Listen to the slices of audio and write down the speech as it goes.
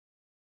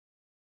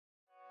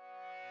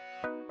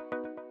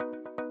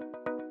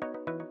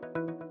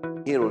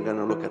Here we're going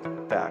to look at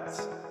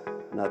facts,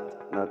 not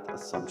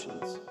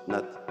assumptions,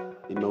 not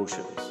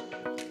emotions.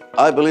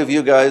 I believe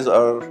you guys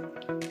are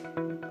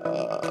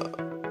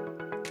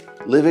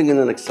living in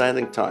an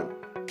exciting time.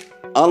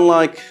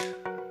 Unlike,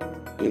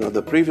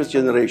 the previous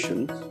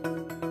generations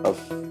of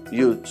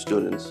youth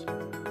students,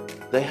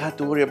 they had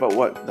to worry about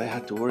what? They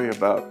had to worry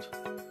about,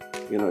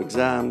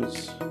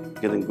 exams,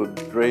 getting good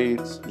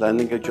grades,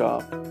 landing a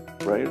job,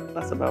 right?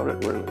 That's about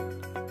it, really.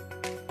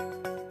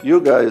 You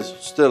guys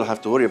still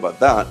have to worry about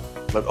that,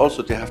 but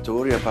also they have to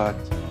worry about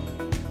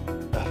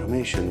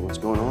automation, what's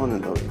going on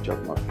in the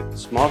job market,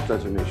 smart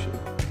automation,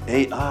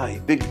 AI,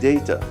 big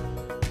data.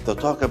 They'll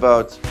talk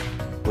about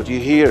what you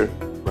hear,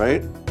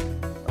 right?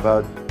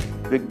 About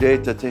big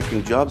data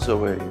taking jobs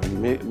away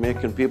and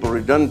making people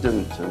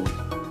redundant and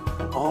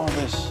all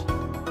this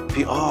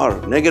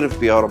PR, negative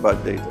PR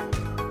about data.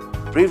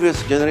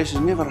 Previous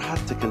generations never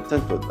had to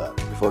contend with that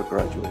before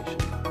graduation,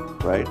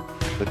 right?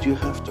 But you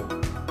have to.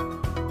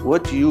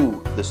 What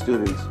you, the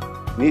students,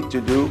 need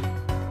to do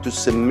to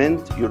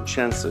cement your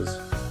chances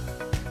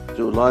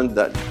to land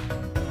that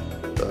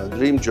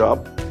dream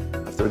job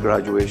after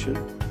graduation,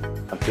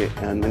 okay,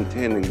 and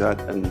maintaining that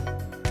and,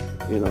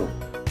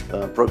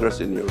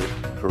 progress in your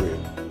career.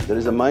 There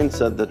is a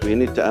mindset that we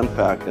need to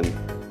unpack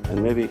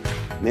and maybe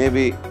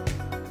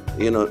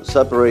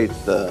separate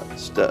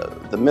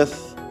the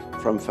myth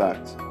from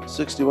facts.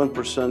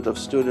 61% of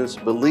students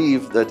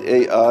believe that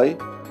AI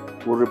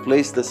will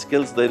replace the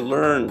skills they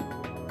learn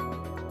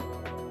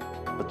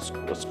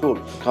at school,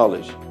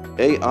 college.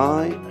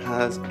 AI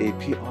has a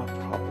PR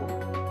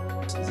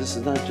problem. This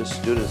is not just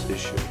students'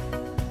 issue.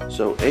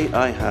 So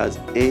AI has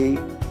a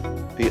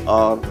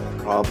PR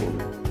problem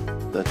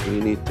that we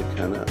need to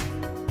kind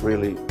of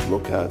really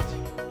look at.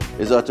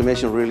 Is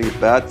automation really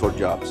bad for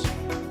jobs?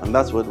 And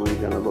that's what we're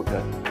going to look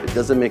at. It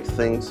doesn't make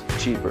things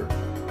cheaper.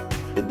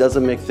 It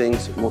doesn't make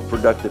things more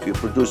productive. You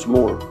produce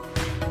more,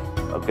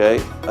 okay,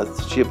 at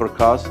cheaper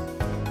cost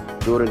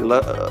during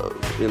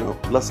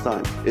less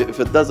time. If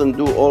it doesn't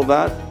do all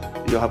that,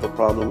 you have a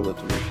problem with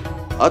automation.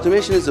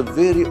 Automation is a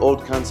very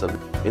old concept.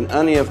 In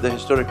any of the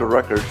historical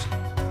records,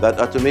 that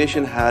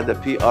automation had a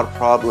PR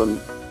problem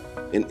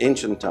in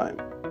ancient time.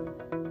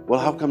 Well,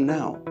 how come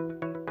now?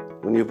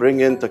 When you bring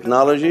in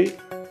technology,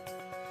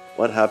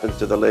 what happens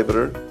to the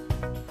laborer?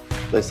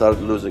 They start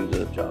losing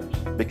their jobs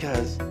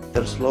because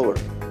they're slower,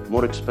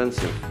 more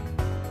expensive.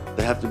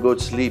 They have to go to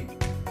sleep.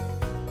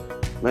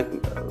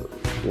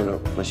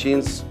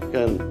 Machines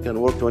can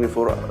work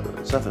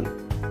 24/7.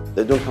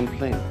 They don't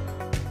complain.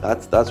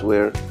 That's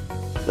where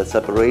the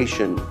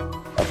separation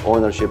of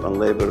ownership and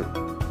labor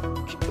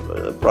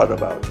brought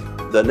about.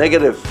 The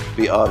negative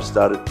PR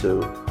started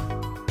to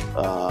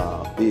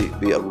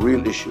be a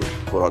real issue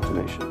for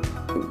automation.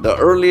 The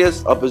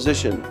earliest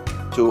opposition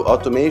to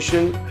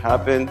automation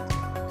happened,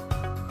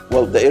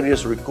 the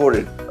earliest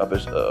recorded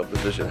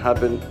opposition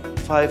happened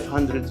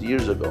 500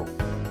 years ago.